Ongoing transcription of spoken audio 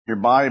your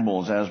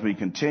Bibles as we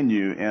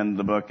continue in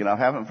the book. And I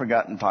haven't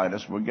forgotten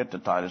Titus. We'll get to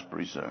Titus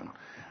pretty soon.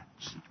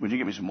 Would you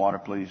give me some water,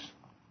 please?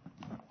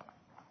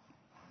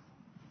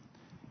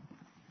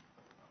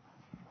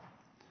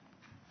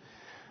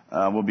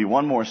 We'll be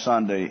one more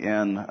Sunday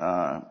in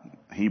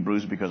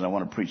Hebrews because I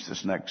want to preach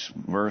this next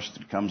verse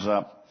that comes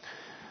up.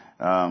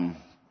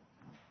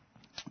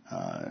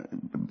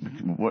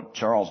 What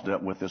Charles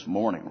dealt with this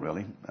morning,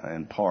 really,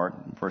 in part,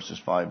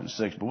 verses 5 and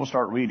 6. But we'll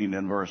start reading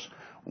in verse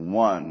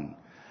 1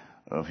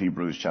 of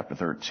Hebrews chapter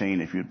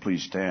 13. If you'd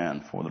please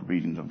stand for the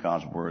reading of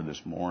God's Word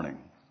this morning.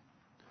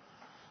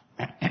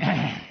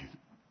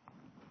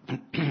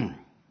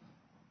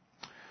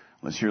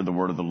 Let's hear the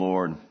word of the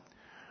Lord.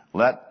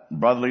 Let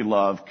brotherly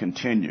love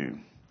continue.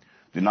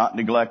 Do not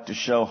neglect to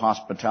show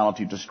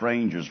hospitality to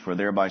strangers, for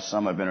thereby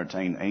some have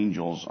entertained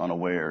angels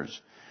unawares.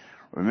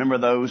 Remember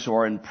those who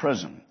are in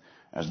prison,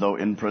 as though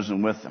in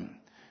prison with them,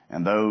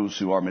 and those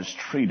who are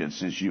mistreated,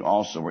 since you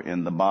also are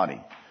in the body.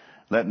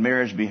 Let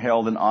marriage be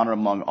held in honor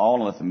among all,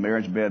 and let the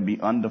marriage bed be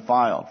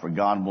undefiled, for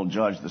God will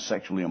judge the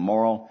sexually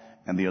immoral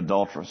and the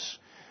adulterous.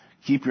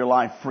 Keep your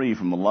life free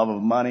from the love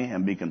of money,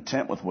 and be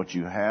content with what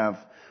you have,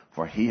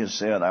 for he has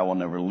said, I will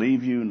never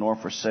leave you nor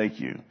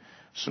forsake you.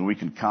 So we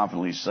can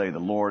confidently say, the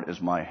Lord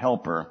is my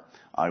helper.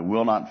 I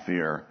will not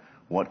fear.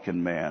 What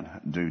can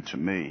man do to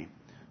me?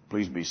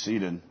 Please be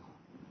seated.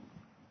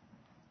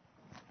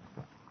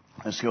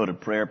 Let's go to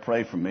prayer.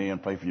 Pray for me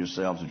and pray for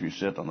yourselves as you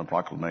sit on the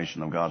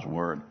proclamation of God's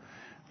Word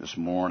this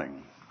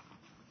morning.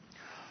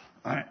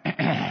 Let's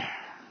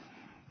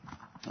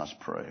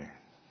pray.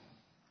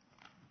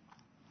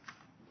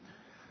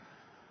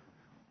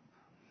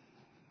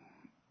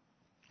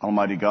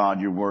 Almighty God,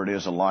 your Word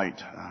is a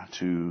light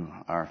to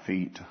our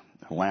feet,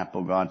 a lamp,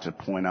 O God, to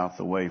point out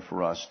the way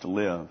for us to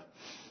live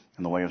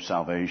in the way of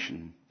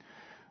salvation.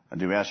 I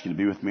do ask you to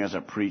be with me as I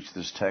preach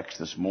this text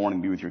this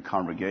morning. Be with your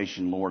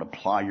congregation. Lord,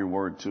 apply your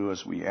Word to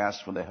us. We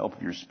ask for the help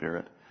of your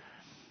Spirit.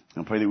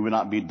 And pray that we would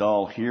not be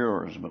dull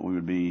hearers, but we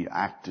would be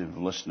active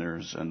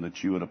listeners, and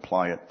that you would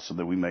apply it so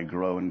that we may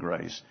grow in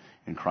grace.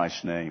 In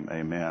Christ's name,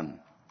 amen.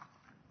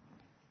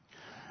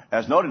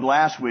 As noted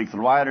last week, the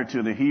writer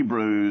to the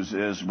Hebrews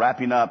is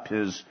wrapping up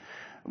his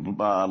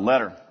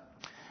letter.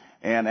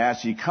 And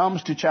as he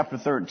comes to chapter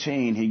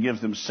 13, he gives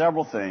them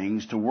several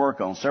things to work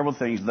on, several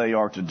things they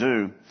are to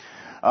do,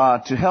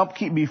 to help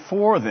keep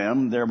before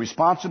them their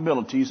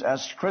responsibilities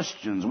as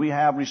Christians. We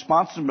have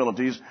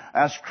responsibilities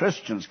as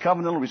Christians,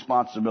 covenantal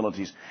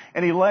responsibilities.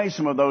 And he lays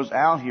some of those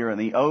out here in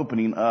the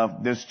opening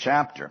of this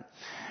chapter.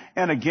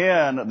 And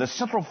again, the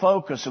central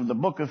focus of the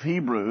book of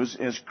Hebrews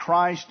is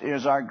Christ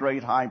is our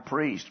great high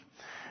priest.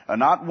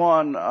 Not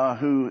one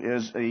who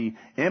is an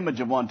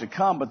image of one to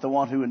come, but the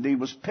one who indeed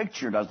was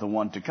pictured as the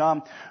one to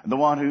come, the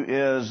one who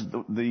is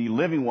the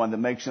living one that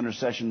makes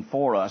intercession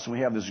for us. And we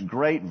have this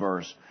great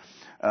verse,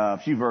 a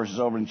few verses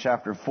over in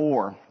chapter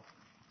 4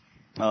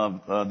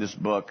 of this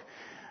book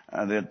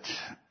that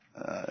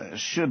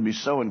should be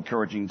so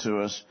encouraging to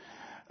us.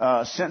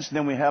 Since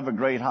then we have a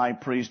great high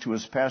priest who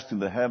has passed through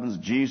the heavens,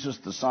 Jesus,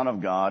 the Son of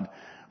God.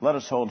 Let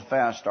us hold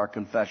fast our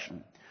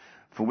confession.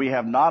 For we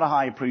have not a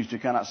high priest who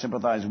cannot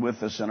sympathize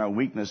with us in our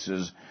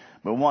weaknesses,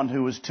 but one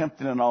who is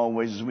tempted in all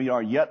ways as we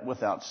are, yet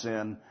without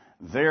sin.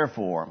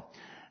 Therefore,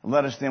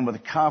 let us then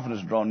with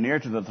confidence draw near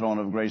to the throne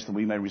of grace, that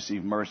we may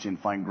receive mercy and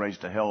find grace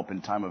to help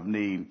in time of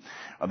need.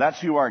 That's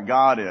who our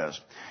God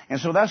is. And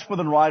so that's what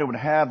the writer would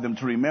have them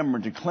to remember,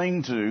 to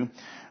cling to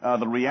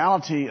the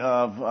reality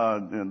of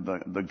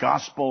the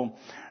gospel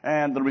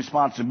and the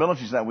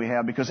responsibilities that we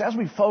have. Because as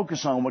we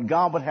focus on what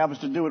God would have us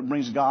to do, it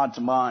brings God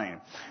to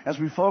mind. As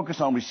we focus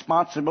on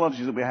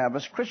responsibilities that we have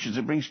as Christians,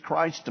 it brings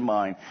Christ to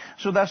mind.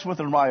 So that's what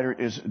the writer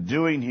is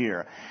doing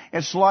here.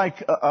 It's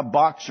like a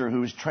boxer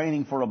who is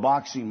training for a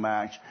boxing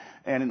match.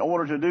 And in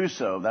order to do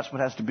so, that's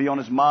what has to be on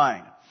his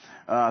mind.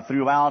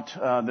 Throughout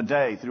the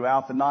day,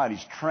 throughout the night.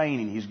 He's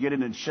training. He's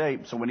getting in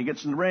shape. So when he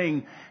gets in the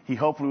ring, he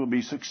hopefully will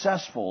be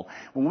successful.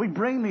 When we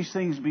bring these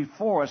things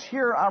before us,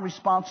 here are our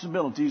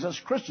responsibilities as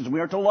Christians. We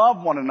are to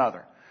love one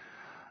another.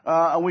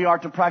 We are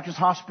to practice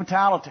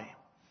hospitality.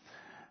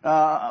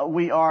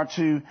 We are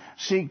to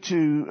seek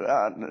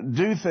to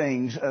do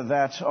things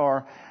that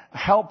are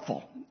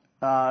helpful.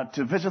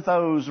 To visit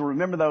those or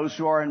remember those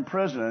who are in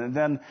prison, and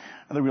then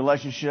the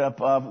relationship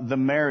of the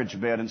marriage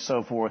bed and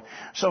so forth.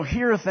 So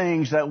here are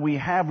things that we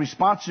have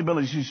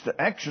responsibilities to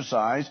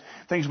exercise,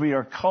 things we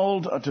are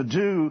called to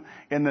do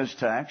in this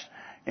text,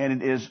 and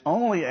it is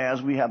only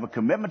as we have a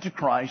commitment to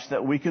Christ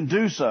that we can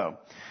do so.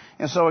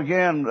 And so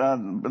again,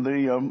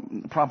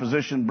 the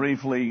proposition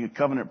briefly,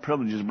 covenant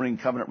privileges bring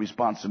covenant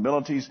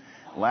responsibilities.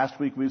 Last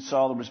week we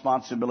saw the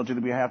responsibility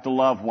that we have to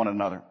love one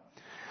another.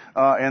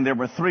 And there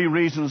were three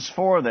reasons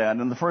for that.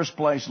 In the first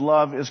place,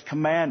 love is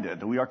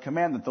commanded. We are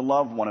commanded to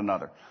love one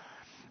another.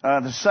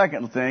 The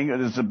second thing,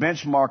 it is a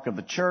benchmark of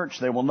the church.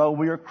 They will know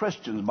we are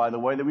Christians by the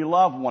way that we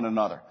love one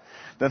another.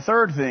 The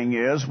third thing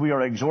is we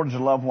are exhorted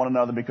to love one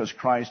another because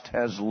Christ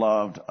has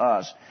loved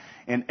us.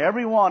 And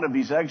every one of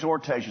these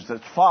exhortations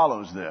that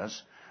follows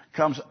this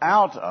comes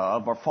out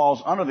of or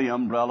falls under the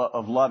umbrella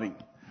of loving.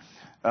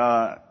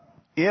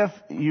 If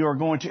you're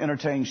going to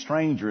entertain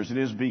strangers, it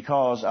is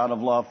because out of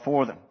love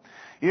for them.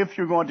 If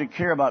you're going to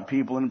care about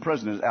people in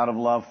prison, it's out of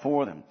love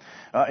for them.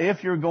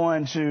 If you're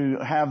going to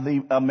have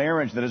a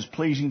marriage that is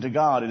pleasing to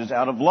God, it is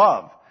out of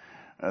love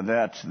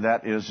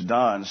that is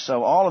done.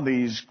 So all of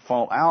these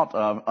fall out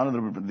of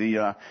under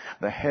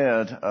the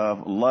head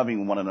of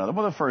loving one another.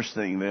 Well, the first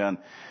thing then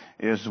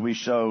is we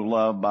show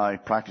love by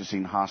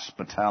practicing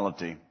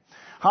hospitality.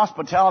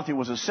 Hospitality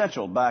was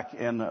essential back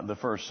in the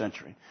first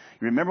century.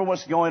 You remember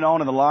what's going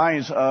on in the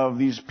lives of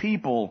these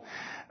people.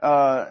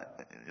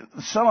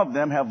 Some of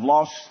them have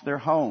lost their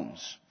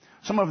homes.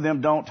 Some of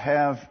them don't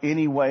have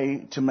any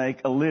way to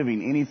make a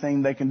living,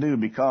 anything they can do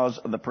because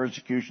of the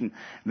persecution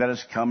that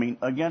is coming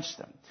against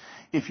them.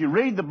 If you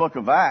read the book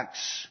of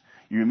Acts,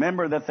 you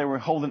remember that they were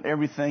holding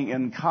everything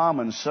in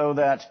common so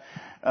that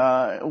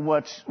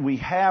what we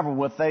have or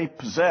what they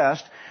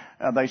possessed,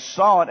 they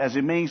saw it as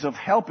a means of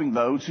helping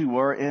those who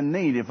were in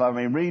need. If I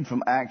may read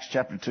from Acts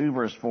chapter 2,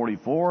 verse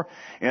 44,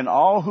 and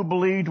all who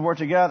believed were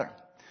together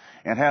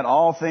and had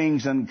all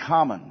things in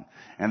common.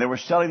 And they were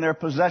selling their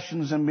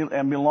possessions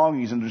and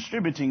belongings and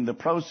distributing the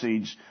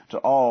proceeds to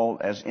all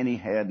as any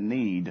had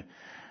need.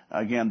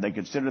 Again, they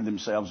considered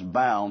themselves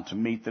bound to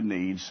meet the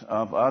needs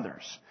of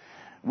others.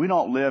 We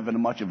don't live in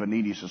much of a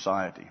needy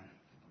society.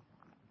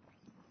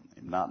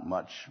 Not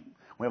much.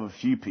 We have a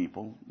few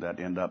people that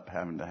end up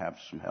having to have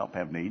some help,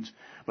 have needs.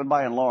 But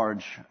by and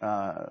large,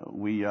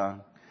 we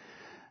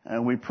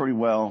pretty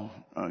well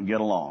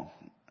get along.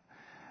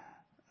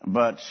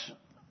 But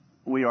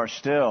we are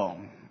still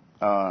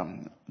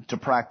to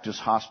practice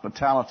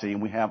hospitality,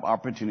 and we have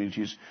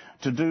opportunities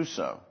to do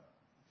so.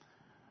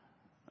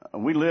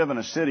 We live in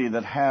a city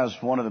that has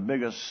one of the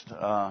biggest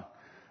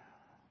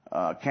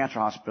cancer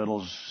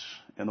hospitals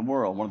in the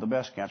world, one of the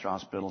best cancer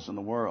hospitals in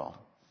the world.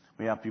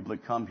 We have people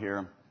that come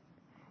here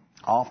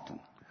often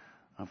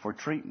for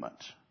treatment.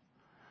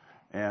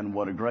 And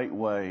what a great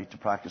way to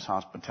practice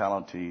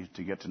hospitality,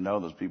 to get to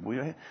know those people. We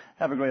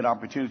have a great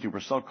opportunity.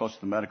 We're so close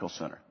to the medical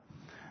center.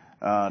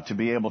 To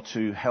be able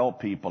to help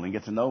people and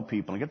get to know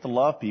people and get to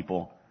love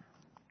people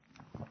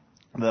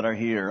that are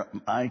here.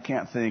 I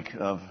can't think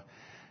of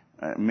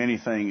many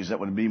things that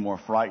would be more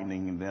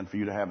frightening than for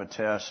you to have a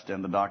test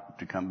and the doctor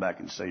to come back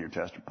and say you're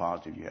tested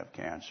positive, you have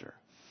cancer.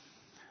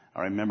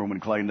 I remember when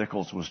Clay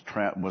Nichols was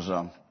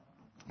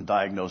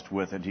diagnosed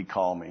with it, he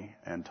called me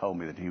and told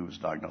me that he was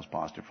diagnosed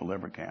positive for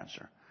liver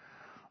cancer.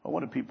 Well,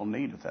 what do people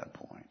need at that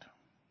point?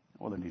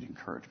 Well, they need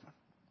encouragement.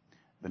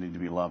 They need to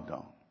be loved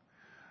on.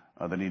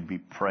 They need to be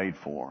prayed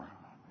for.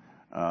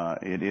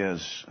 It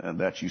is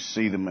that you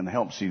see them and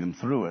help see them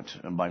through it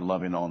and by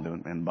loving on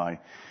them and by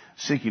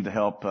seeking to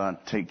help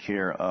take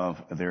care of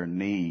their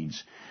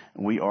needs.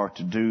 We are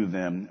to do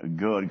them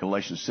good.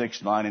 Galatians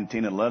 6, 9, and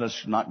 10. And let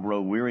us not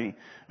grow weary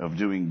of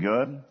doing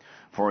good,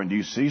 for in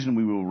due season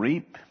we will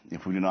reap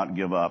if we do not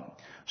give up.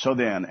 So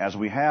then, as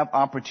we have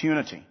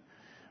opportunity,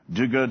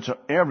 do good to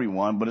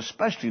everyone, but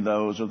especially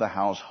those of the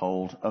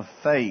household of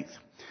faith.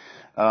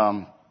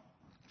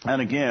 And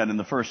again, in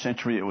the first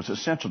century, it was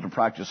essential to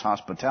practice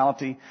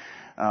hospitality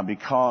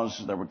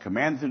because they were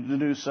commanded to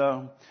do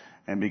so,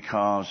 and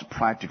because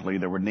practically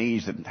there were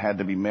needs that had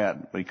to be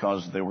met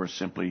because they were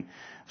simply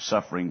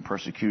suffering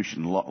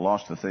persecution,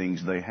 lost the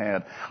things they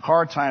had.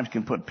 Hard times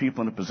can put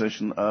people in a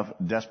position of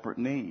desperate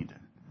need.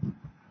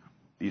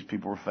 These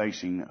people were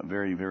facing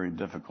very, very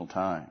difficult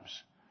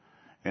times.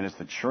 And it's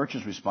the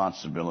church's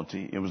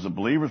responsibility, it was the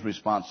believer's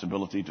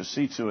responsibility to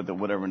see to it that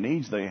whatever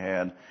needs they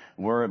had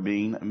were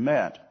being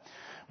met.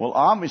 Well,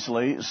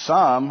 obviously,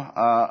 some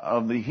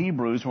of the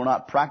Hebrews were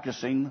not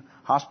practicing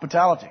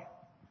hospitality.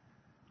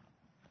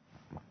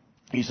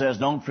 He says,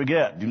 don't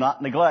forget, do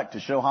not neglect to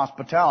show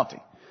hospitality.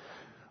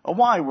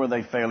 Why were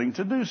they failing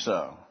to do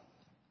so?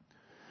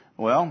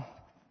 Well,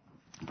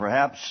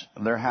 perhaps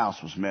their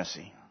house was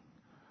messy.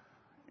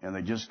 And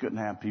they just couldn't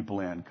have people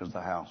in because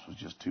the house was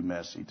just too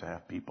messy to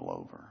have people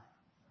over.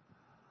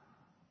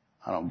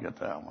 I don't get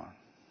that one.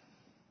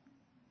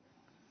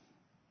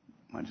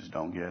 I just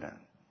don't get it.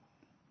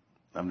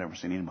 I've never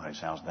seen anybody's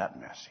house that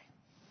messy.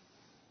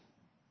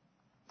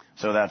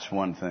 So that's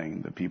one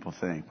thing that people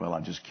think, well,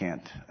 I just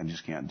can't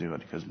do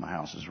it because my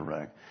house is a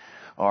wreck.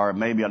 Or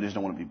maybe I just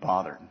don't want to be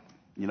bothered.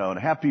 You know, to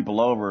have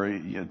people over,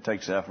 it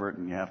takes effort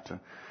and you have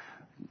to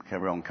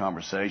have your own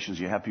conversations.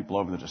 You have people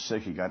over that are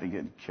sick, you got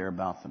to care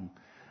about them.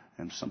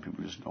 And some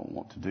people just don't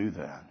want to do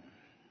that.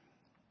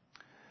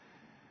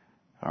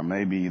 Or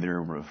maybe they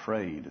were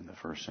afraid in the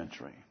first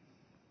century.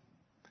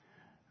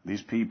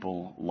 These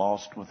people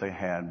lost what they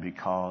had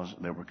because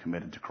they were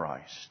committed to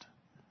Christ.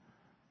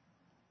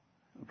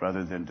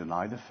 Rather than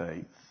deny the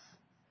faith,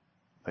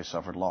 they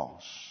suffered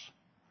loss.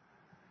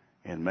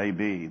 And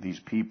maybe these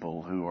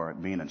people who are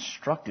being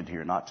instructed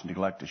here not to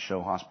neglect to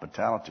show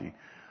hospitality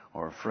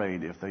are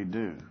afraid if they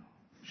do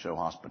show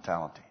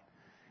hospitality.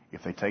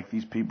 If they take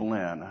these people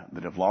in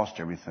that have lost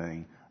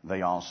everything,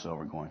 they also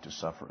are going to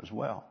suffer as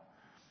well.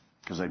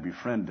 Because they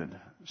befriended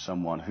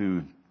someone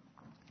who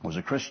was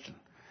a Christian.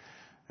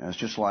 And it's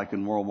just like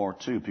in World War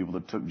II, people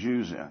that took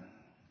Jews in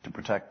to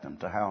protect them,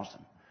 to house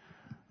them.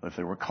 But if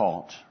they were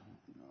caught,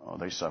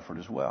 they suffered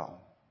as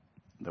well.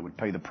 They would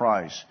pay the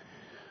price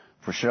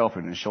for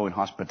sheltering and showing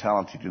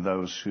hospitality to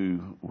those who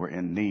were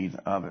in need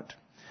of it.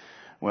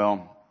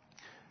 Well,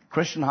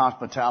 Christian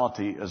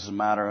hospitality is a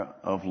matter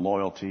of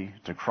loyalty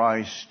to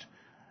Christ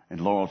and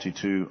loyalty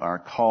to our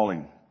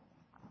calling.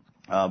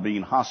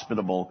 Being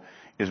hospitable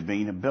is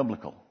being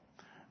biblical.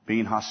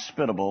 Being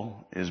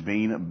hospitable is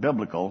being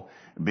biblical.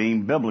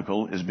 Being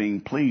biblical is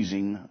being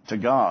pleasing to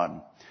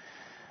God.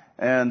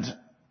 And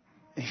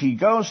he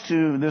goes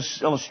to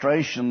this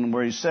illustration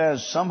where he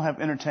says, some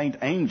have entertained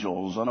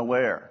angels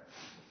unaware.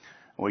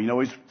 Well,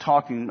 he's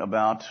talking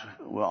about,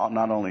 well,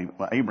 not only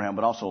Abraham,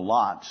 but also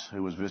Lot,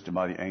 who was visited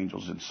by the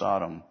angels in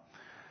Sodom.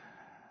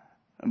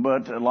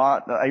 But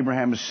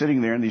Abraham is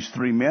sitting there, and these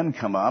three men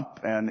come up,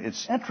 and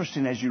it's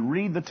interesting as you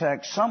read the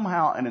text,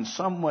 somehow and in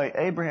some way,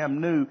 Abraham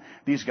knew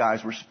these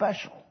guys were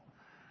special,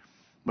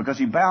 because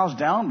he bows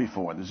down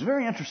before them. It's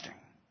very interesting.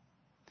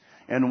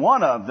 And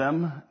one of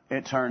them,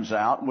 it turns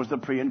out, was the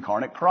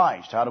pre-incarnate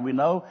Christ. How do we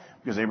know?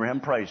 Because Abraham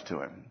prays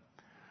to him.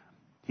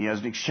 He has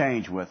an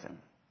exchange with him.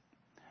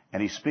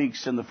 And he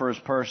speaks in the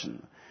first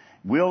person.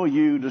 Will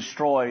you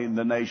destroy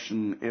the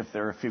nation if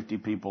there are 50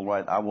 people?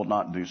 Right? I will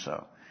not do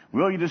so.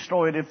 Will you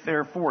destroy it if there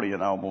are 40?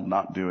 And I will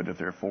not do it if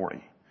there are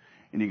 40.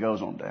 And he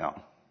goes on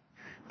down.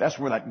 That's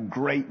where that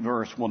great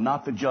verse, will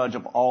not the judge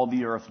of all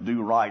the earth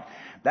do right?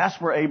 That's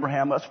where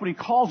Abraham, that's what he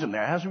calls him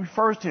there. As he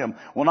refers to him,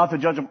 will not the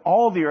judge of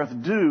all the earth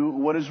do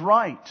what is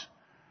right?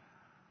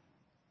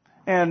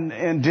 And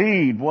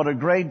indeed, what a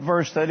great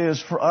verse that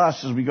is for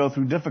us as we go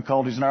through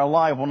difficulties in our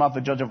life. Will not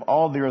the judge of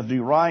all the earth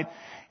do right?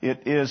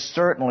 It is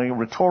certainly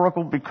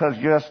rhetorical, because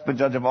yes, the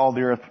judge of all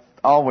the earth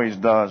always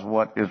does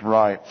what is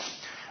right.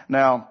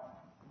 Now,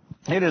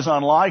 it is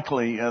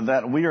unlikely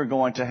that we are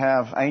going to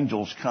have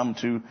angels come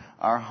to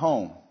our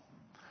home.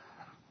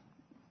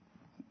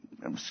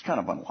 It's kind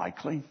of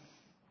unlikely.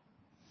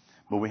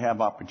 But we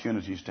have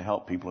opportunities to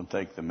help people and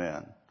take them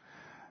in.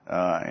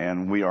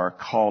 And we are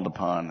called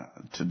upon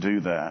to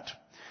do that.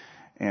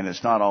 And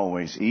it's not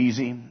always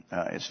easy.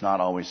 It's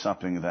not always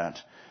something that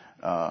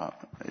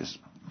is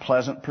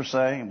pleasant per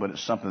se, but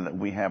it's something that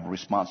we have a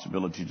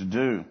responsibility to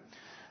do.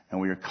 And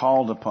we are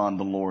called upon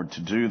the Lord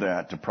to do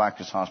that, to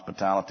practice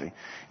hospitality.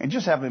 And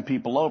just having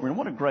people over. And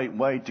what a great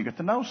way to get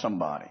to know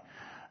somebody.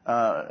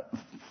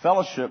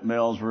 Fellowship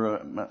meals were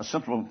a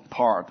central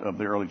part of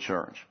the early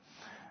church.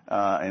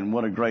 And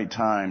what a great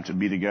time to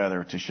be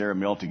together, to share a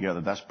meal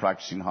together. That's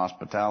practicing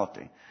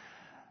hospitality.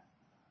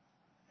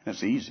 And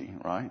it's easy,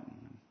 right?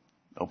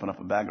 Open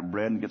up a bag of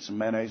bread and get some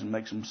mayonnaise and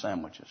make some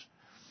sandwiches.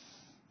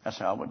 That's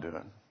how I would do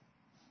it.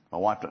 My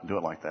wife doesn't do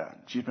it like that.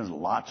 She spends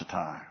lots of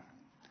time.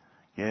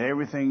 Get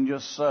everything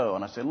just so.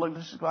 And I said, look,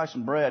 let's just buy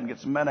some bread and get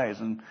some mayonnaise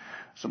and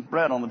some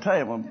bread on the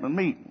table and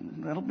meat.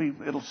 It'll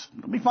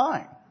be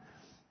fine.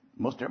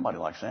 Most everybody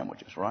likes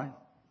sandwiches, right?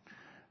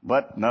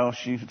 But no,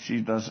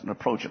 she doesn't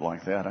approach it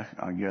like that.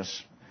 I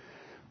guess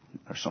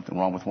there's something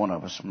wrong with one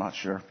of us. I'm not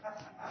sure.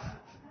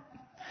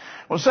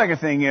 Well, the second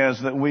thing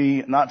is that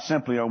we, not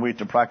simply are we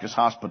to practice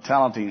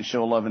hospitality and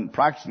show love in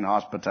practicing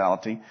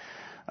hospitality,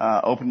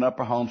 opening up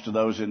our homes to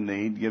those in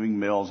need, giving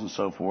meals and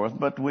so forth,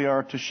 but we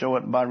are to show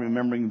it by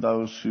remembering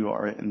those who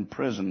are in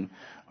prison,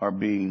 are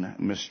being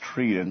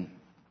mistreated.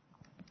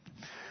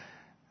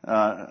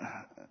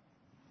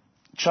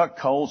 Chuck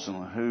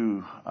Colson,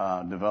 who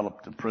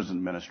developed the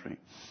prison ministry,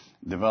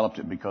 developed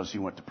it because he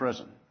went to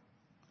prison.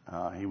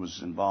 He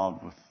was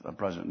involved with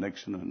President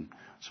Nixon, and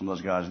some of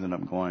those guys ended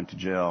up going to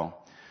jail.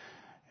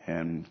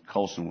 And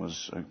Colson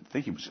was, I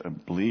think he was a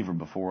believer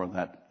before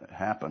that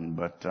happened,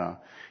 but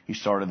he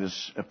started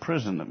this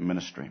prison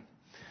ministry.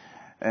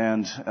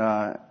 And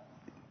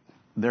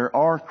there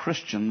are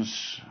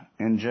Christians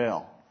in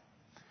jail.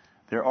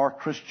 There are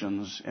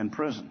Christians in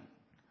prison.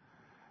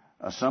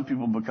 Some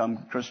people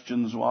become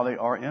Christians while they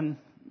are in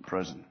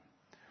prison.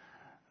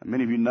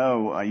 Many of you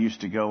know I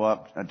used to go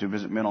up to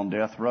visit men on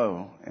death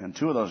row, and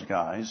two of those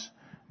guys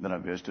that I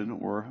visited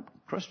were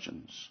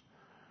Christians.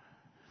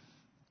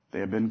 They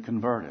had been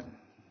converted.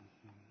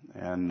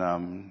 And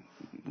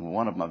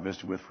one of them I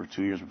visited with for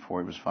 2 years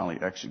before he was finally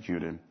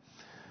executed.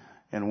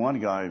 And one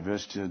guy I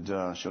visited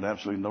showed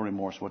absolutely no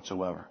remorse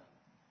whatsoever.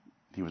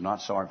 He was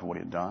not sorry for what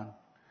he had done.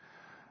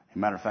 As a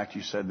matter of fact,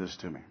 he said this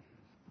to me.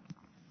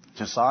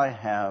 Since I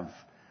have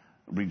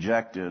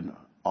rejected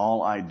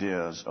all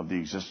ideas of the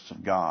existence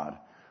of God,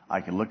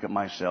 I can look at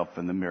myself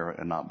in the mirror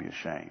and not be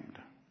ashamed.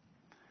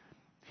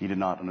 He did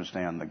not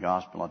understand the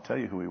gospel. I'll tell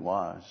you who he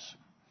was.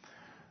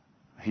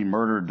 He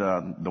murdered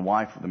the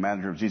wife of the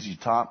manager of ZZ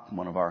Top,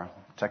 one of our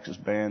Texas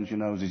bands, you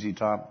know, ZZ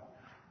Top.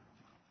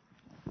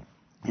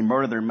 He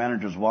murdered their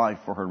manager's wife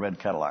for her red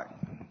Cadillac.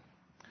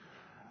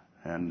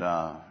 And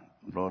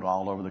rode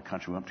all over the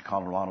country, went to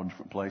Colorado,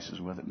 different places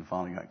with it, and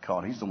finally got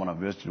caught. He's the one I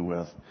visited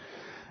with.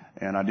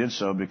 And I did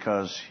so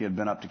because he had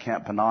been up to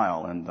Camp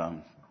Peniel,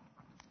 and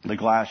the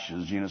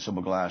Glashes, Gina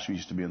Sybil Glass, who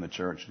used to be in the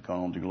church at Call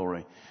Home to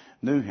Glory,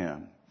 knew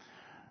him.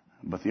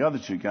 But the other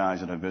two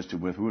guys that I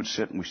visited with, we would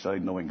sit and we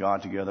studied knowing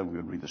God together. We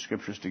would read the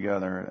scriptures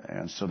together.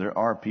 And so there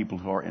are people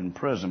who are in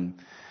prison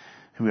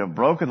who have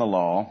broken the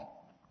law,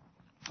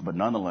 But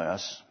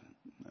nonetheless,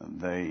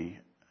 they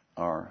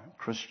are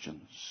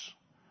Christians,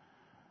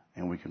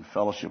 and we can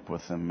fellowship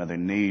with them, and they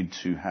need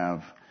to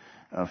have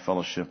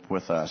fellowship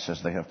with us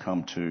as they have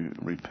come to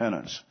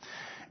repentance.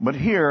 But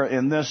here,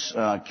 in this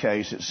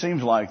case, it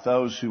seems like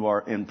those who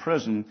are in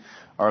prison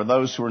are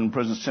those who are in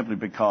prison simply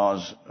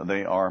because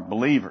they are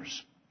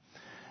believers.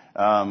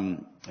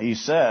 He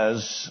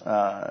says,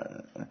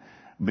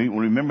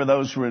 remember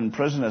those who are in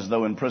prison as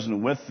though in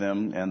prison with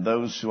them, and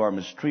those who are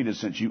mistreated,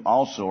 since you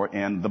also are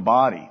in the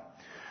body.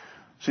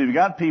 So you've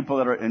got people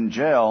that are in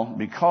jail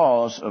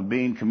because of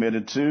being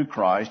committed to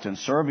Christ and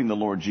serving the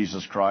Lord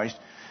Jesus Christ,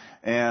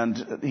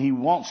 and he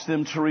wants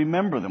them to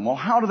remember them. Well,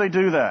 how do they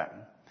do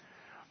that?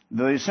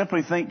 Do they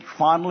simply think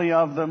fondly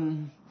of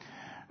them,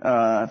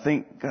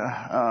 think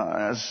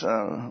as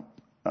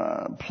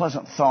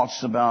pleasant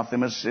thoughts about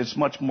them? It's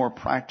much more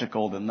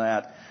practical than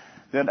that.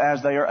 That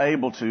as they are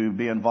able to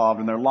be involved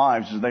in their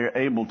lives, as they are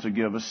able to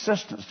give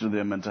assistance to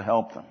them and to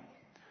help them.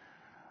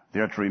 They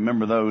are to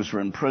remember those who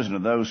are in prison,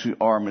 and those who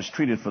are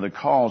mistreated for the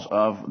cause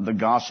of the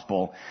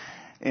gospel.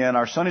 In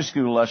our Sunday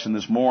school lesson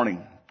this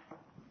morning,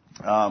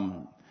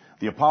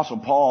 the Apostle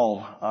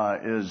Paul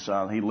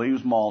he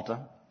leaves Malta,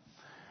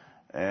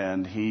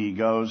 and he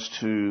goes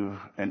to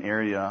an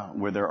area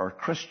where there are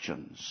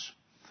Christians.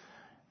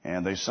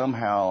 And they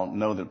somehow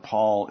know that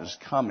Paul is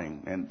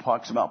coming, and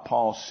talks about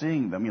Paul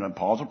seeing them. You know,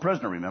 Paul's a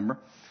prisoner, remember?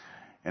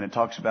 And it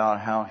talks about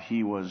how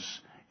he was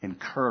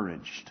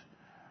encouraged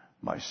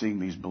by seeing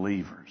these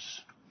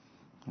believers.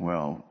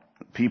 Well,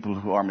 people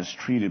who are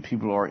mistreated,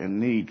 people who are in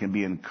need, can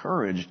be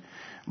encouraged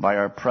by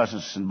our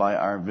presence and by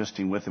our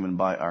visiting with them and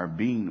by our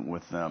being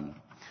with them.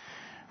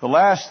 The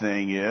last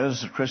thing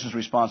is a Christian's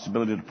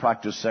responsibility to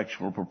practice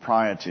sexual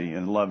propriety,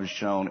 and love is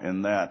shown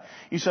in that.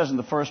 He says in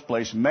the first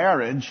place,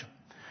 marriage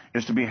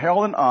is to be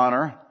held in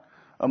honor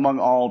among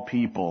all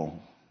people.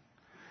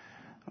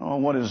 Oh,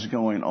 what is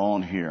going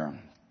on here?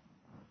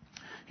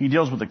 He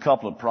deals with a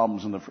couple of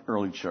problems in the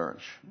early church.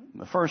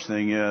 The first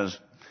thing is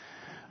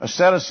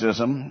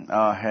asceticism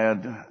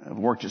had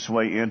worked its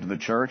way into the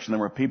church, and there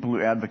were people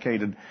who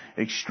advocated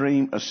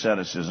extreme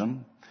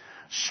asceticism,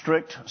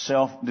 strict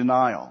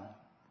self-denial.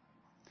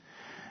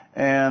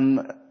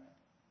 And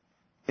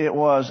it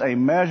was a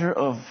measure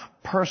of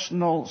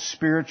personal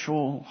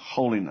spiritual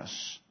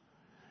holiness.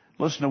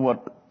 Listen to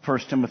what 1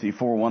 Timothy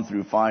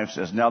 4:1-5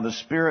 says. Now the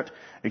Spirit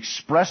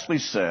expressly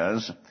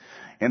says,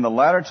 in the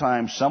latter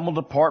times some will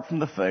depart from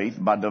the faith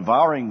by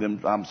devoting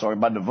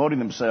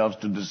themselves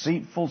to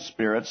deceitful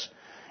spirits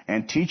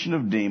and teaching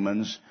of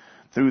demons,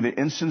 through the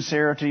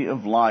insincerity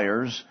of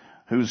liars,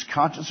 whose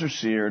consciences are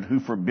seared, who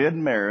forbid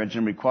marriage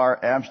and require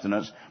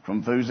abstinence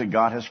from foods that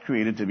God has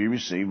created to be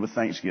received with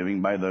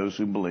thanksgiving by those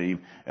who believe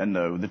and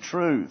know the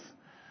truth.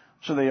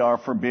 So they are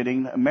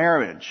forbidding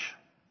marriage.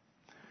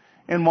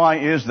 And why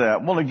is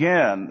that? Well,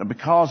 again,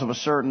 because of a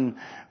certain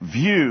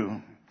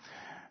view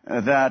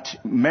that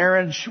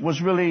marriage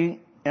was really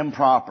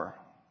improper.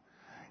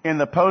 In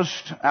the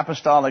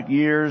post-apostolic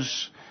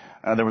years,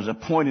 there was a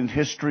point in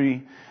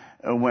history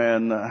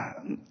when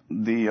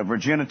the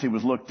virginity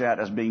was looked at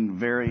as being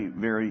very,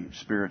 very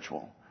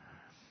spiritual.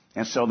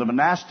 And so the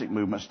monastic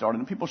movement started,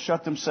 and people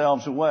shut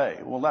themselves away.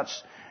 Well,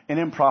 that's an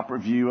improper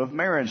view of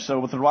marriage. So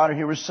what the writer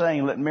here is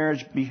saying, let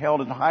marriage be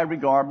held in high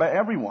regard by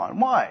everyone.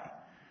 Why?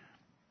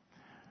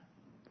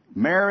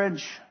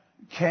 Marriage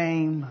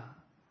came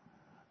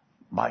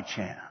by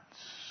chance,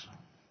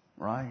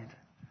 right?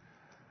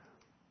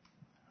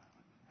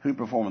 Who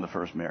performed the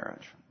first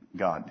marriage?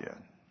 God did.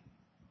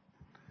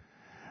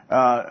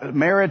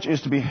 Marriage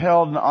is to be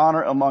held in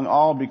honor among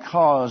all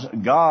because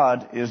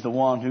God is the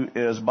one who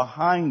is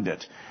behind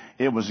it.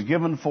 It was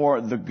given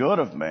for the good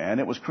of man.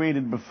 It was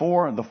created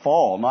before the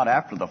fall, not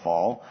after the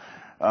fall.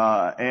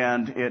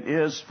 And it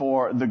is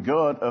for the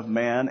good of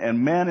man,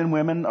 and men and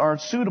women are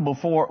suitable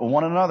for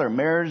one another.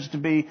 Marriage is to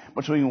be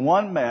between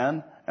one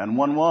man and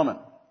one woman.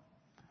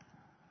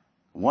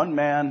 One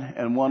man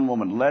and one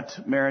woman.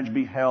 Let marriage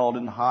be held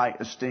in high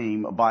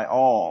esteem by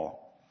all.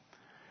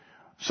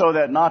 So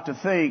that not to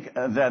think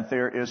that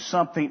there is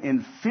something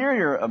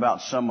inferior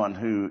about someone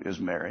who is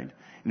married.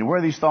 And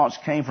where these thoughts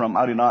came from,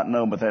 I do not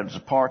know, but that is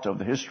a part of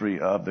the history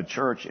of the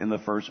church in the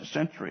first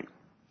century.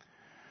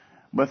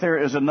 But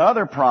there is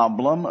another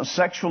problem.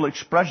 Sexual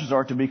expressions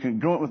are to be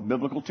congruent with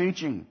biblical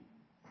teaching.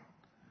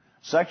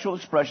 Sexual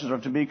expressions are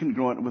to be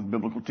congruent with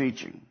biblical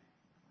teaching.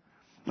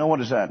 Now, what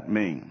does that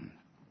mean?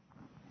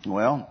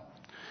 Well,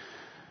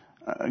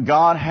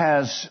 God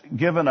has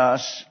given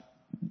us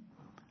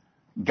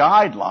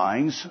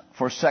guidelines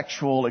for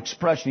sexual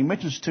expression. He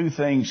mentions two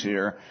things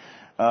here.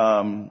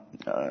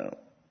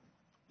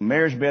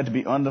 Marriage bed to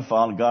be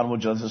undefiled. God will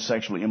judge the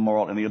sexually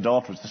immoral and the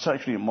adulterous. The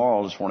sexually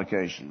immoral is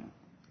fornication.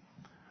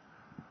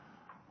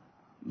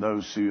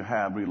 Those who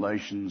have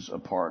relations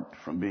apart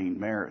from being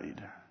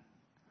married.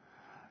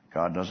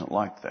 God doesn't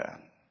like that.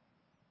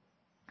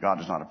 God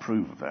does not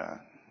approve of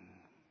that.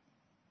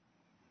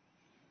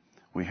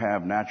 We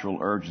have natural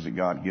urges that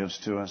God gives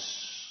to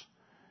us,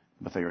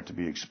 but they are to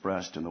be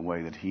expressed in the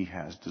way that He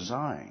has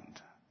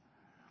designed.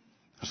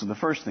 So the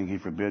first thing he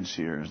forbids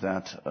here is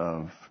that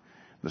of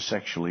the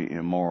sexually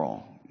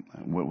immoral,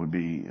 what would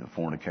be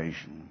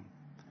fornication.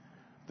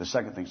 The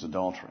second thing is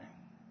adultery.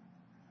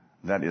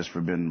 That is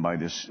forbidden by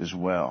this as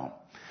well.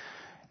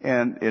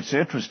 And it's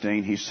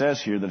interesting, he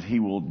says here that he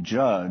will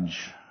judge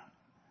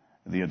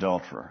the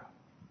adulterer.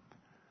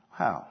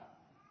 How?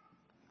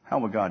 How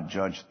will God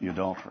judge the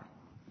adulterer?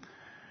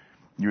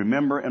 You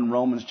remember in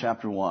Romans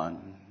chapter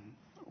 1,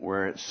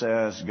 where it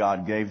says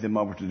God gave them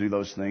over to do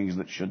those things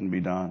that shouldn't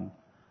be done.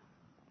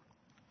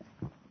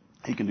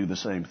 He can do the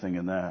same thing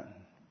in that.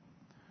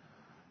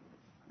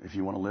 If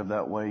you want to live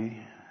that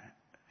way,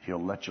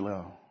 He'll let you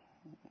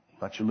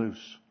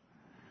loose,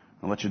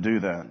 and let you do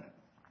that,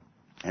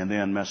 and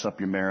then mess up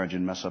your marriage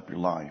and mess up your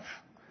life.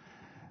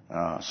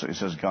 So it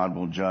says God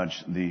will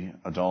judge the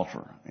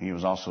adulterer. He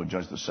was also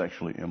judge the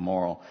sexually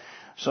immoral.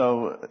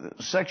 So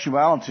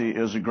sexuality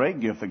is a great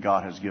gift that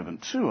God has given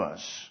to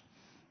us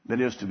that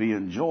is to be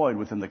enjoyed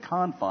within the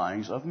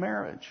confines of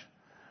marriage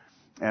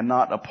and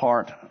not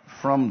apart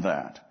from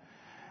that.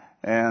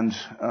 And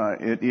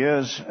it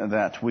is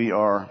that we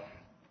are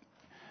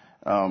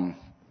to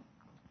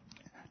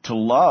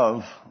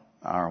love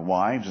our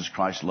wives as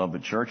Christ loved the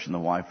church, and the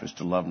wife is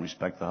to love and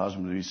respect the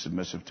husband, to be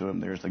submissive to him.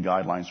 There's the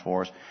guidelines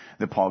for us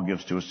that Paul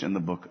gives to us in the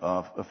book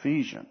of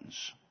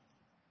Ephesians.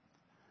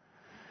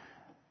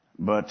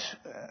 But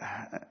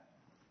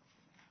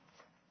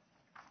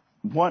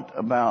what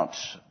about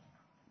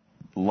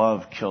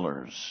love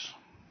killers?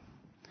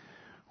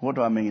 What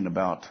do I mean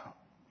about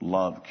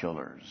love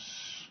killers?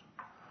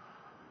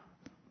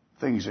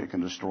 Things that can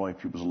destroy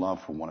people's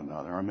love for one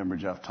another. I remember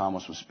Jeff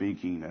Thomas was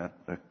speaking at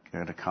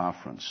a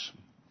conference.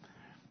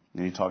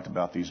 And he talked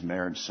about these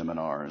marriage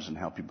seminars and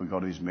how people go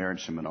to these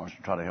marriage seminars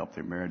to try to help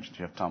their marriage.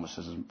 Jeff Thomas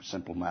says the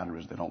simple matter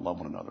is they don't love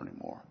one another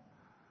anymore.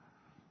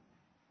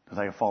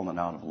 They have fallen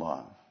out of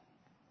love.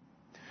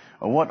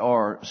 What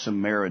are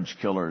some marriage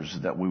killers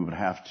that we would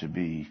have to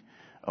be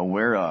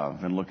aware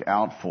of and look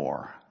out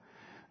for?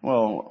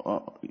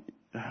 Well,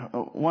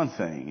 one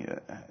thing,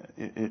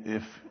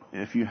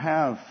 if you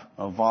have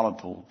a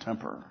volatile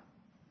temper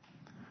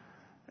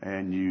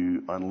and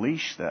you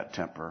unleash that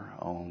temper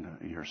on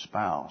your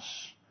spouse,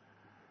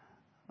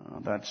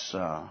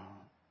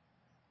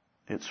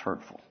 it's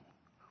hurtful.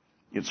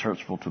 It's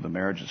hurtful to the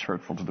marriage. It's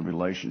hurtful to the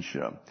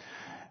relationship.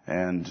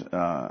 And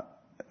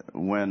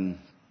when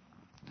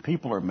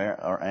people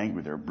are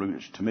angry, they're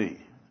brutish to me.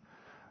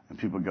 And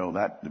people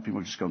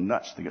just go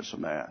nuts. They get so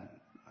mad.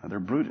 They're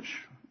brutish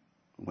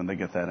when they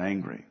get that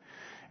angry.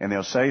 And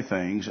they'll say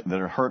things that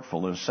are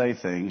hurtful. They'll say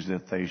things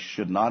that they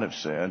should not have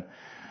said.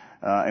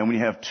 And when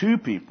you have two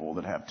people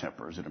that have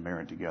tempers that are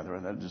married together,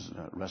 that is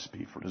a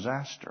recipe for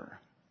disaster.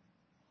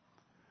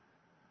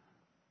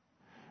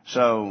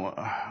 So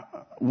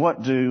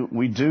what do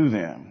we do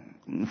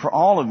then? For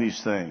all of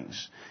these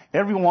things,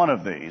 every one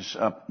of these,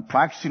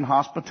 practicing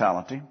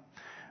hospitality,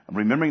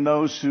 remembering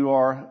those who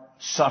are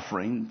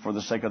suffering for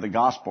the sake of the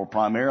gospel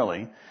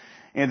primarily,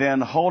 and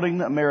then holding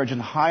marriage in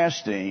high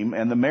esteem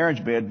and the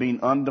marriage bed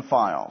being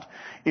undefiled.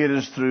 It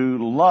is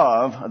through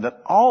love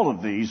that all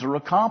of these are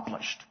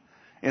accomplished.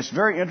 It's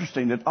very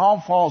interesting that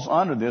all falls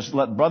under this,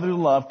 let brotherly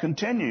love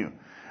continue.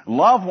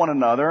 Love one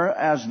another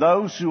as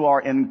those who are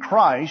in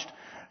Christ,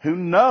 who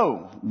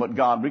know what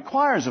God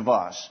requires of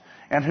us,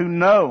 and who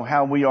know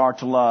how we are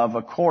to love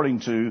according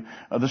to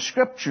the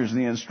Scriptures and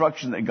the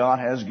instruction that God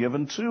has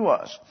given to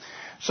us.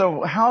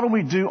 So how do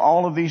we do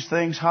all of these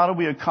things? How do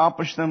we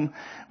accomplish them?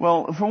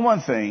 Well, for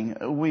one thing,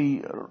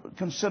 we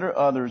consider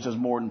others as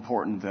more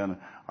important than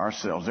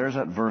ourselves. There's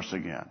that verse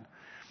again.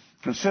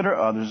 Consider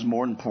others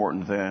more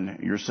important than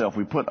yourself.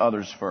 We put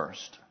others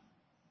first.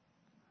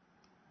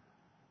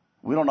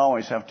 We don't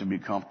always have to be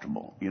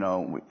comfortable. You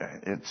know,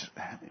 it's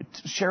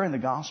sharing the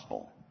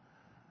gospel.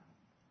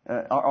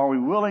 Are we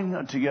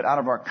willing to get out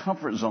of our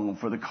comfort zone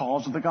for the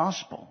cause of the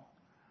gospel?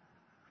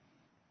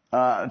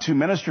 To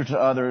minister to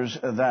others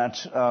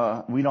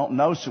that we don't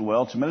know so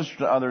well, to minister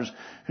to others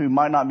who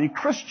might not be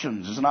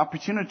Christians is an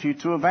opportunity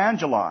to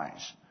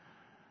evangelize.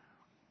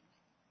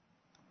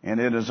 And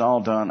it is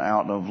all done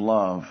out of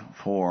love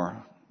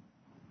for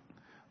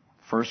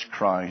first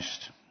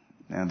Christ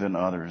and then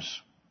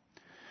others.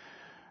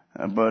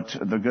 But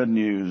the good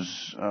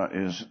news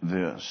is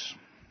this.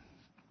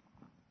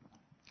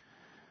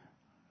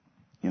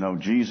 You know,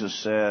 Jesus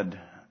said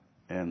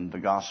in the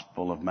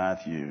Gospel of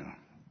Matthew,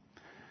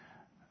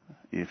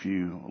 if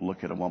you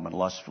look at a woman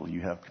lustfully, you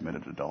have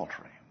committed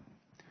adultery.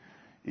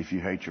 If you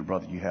hate your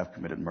brother, you have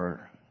committed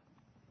murder.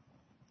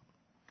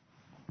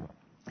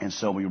 And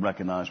so we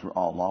recognize we're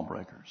all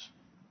lawbreakers.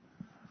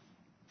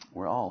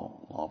 We're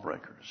all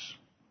lawbreakers.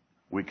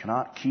 We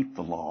cannot keep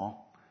the law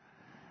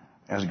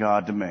as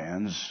God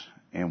demands.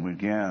 And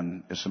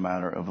again, it's a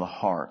matter of the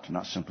heart,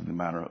 not simply the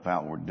matter of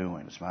outward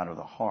doing. It's a matter of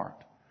the heart.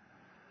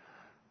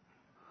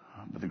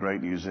 But the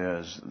great news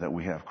is that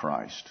we have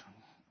Christ,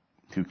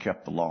 who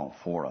kept the law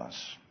for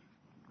us,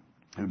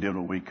 who did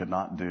what we could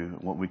not do,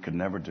 what we could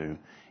never do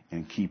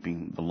in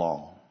keeping the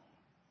law.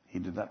 He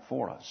did that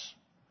for us.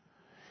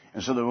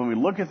 And so that when we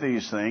look at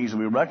these things and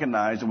we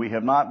recognize that we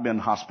have not been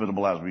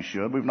hospitable as we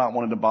should, we've not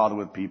wanted to bother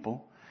with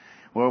people,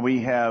 where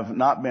we have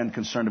not been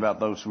concerned about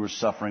those who are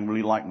suffering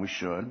really like we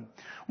should,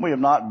 we have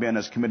not been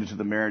as committed to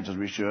the marriage as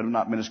we should, have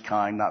not been as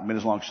kind, not been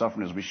as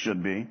long-suffering as we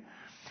should be,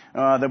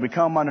 that we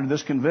come under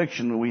this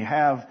conviction that we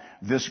have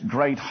this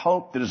great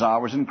hope that is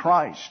ours in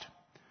Christ.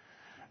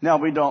 Now,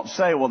 we don't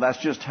say, well, that's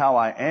just how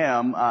I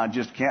am. I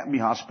just can't be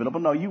hospitable.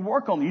 No, you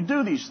work on it. You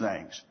do these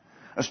things,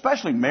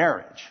 especially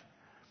marriage.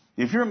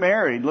 If you're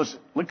married, listen.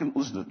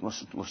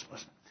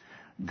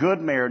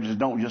 Good marriages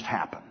don't just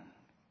happen.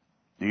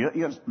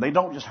 They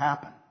don't just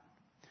happen.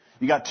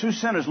 You got two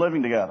sinners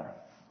living together.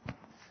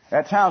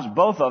 At times,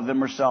 both of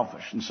them are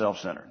selfish and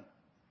self-centered.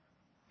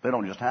 They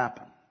don't just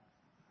happen.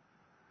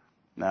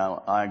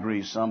 Now, I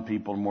agree, some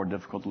people are more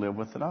difficult to live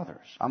with than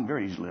others. I'm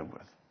very easy to live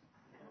with.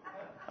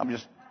 I'm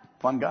just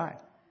a fun guy.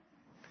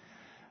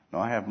 No,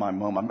 I have my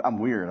moment. I'm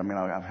weird. I mean,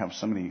 I have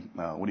so many,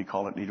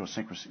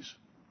 idiosyncrasies.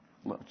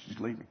 Look, just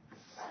leave me.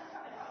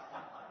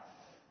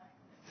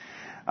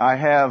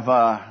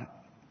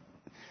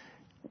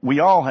 We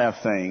all have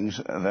things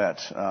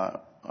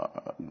that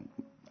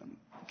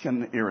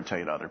can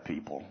irritate other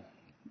people,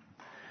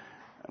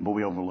 but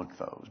we overlook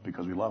those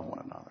because we love one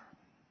another.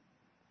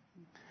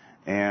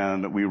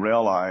 And we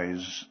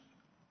realize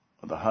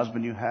the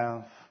husband you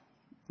have,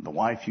 the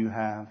wife you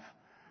have,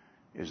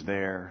 is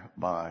there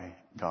by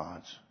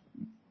God's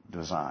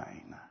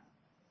design.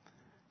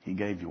 He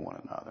gave you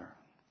one another.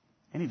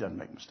 And He doesn't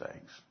make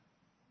mistakes.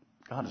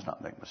 God does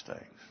not make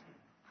mistakes.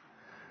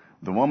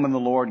 The woman the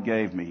Lord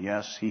gave me,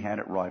 yes, He had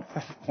it right at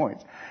that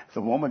point.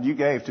 The woman you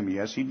gave to me,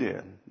 yes, He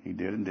did. He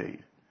did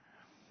indeed.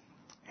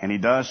 And He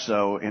does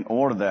so in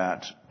order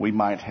that we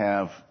might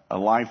have a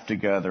life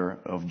together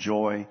of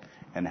joy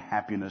and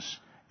happiness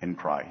in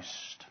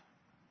Christ.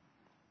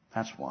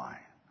 That's why.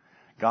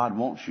 God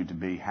wants you to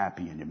be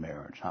happy in your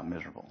marriage, not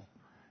miserable.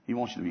 He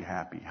wants you to be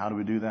happy. How do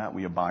we do that?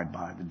 We abide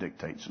by the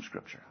dictates of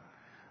Scripture.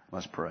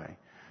 Let's pray.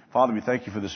 Father, we thank You for this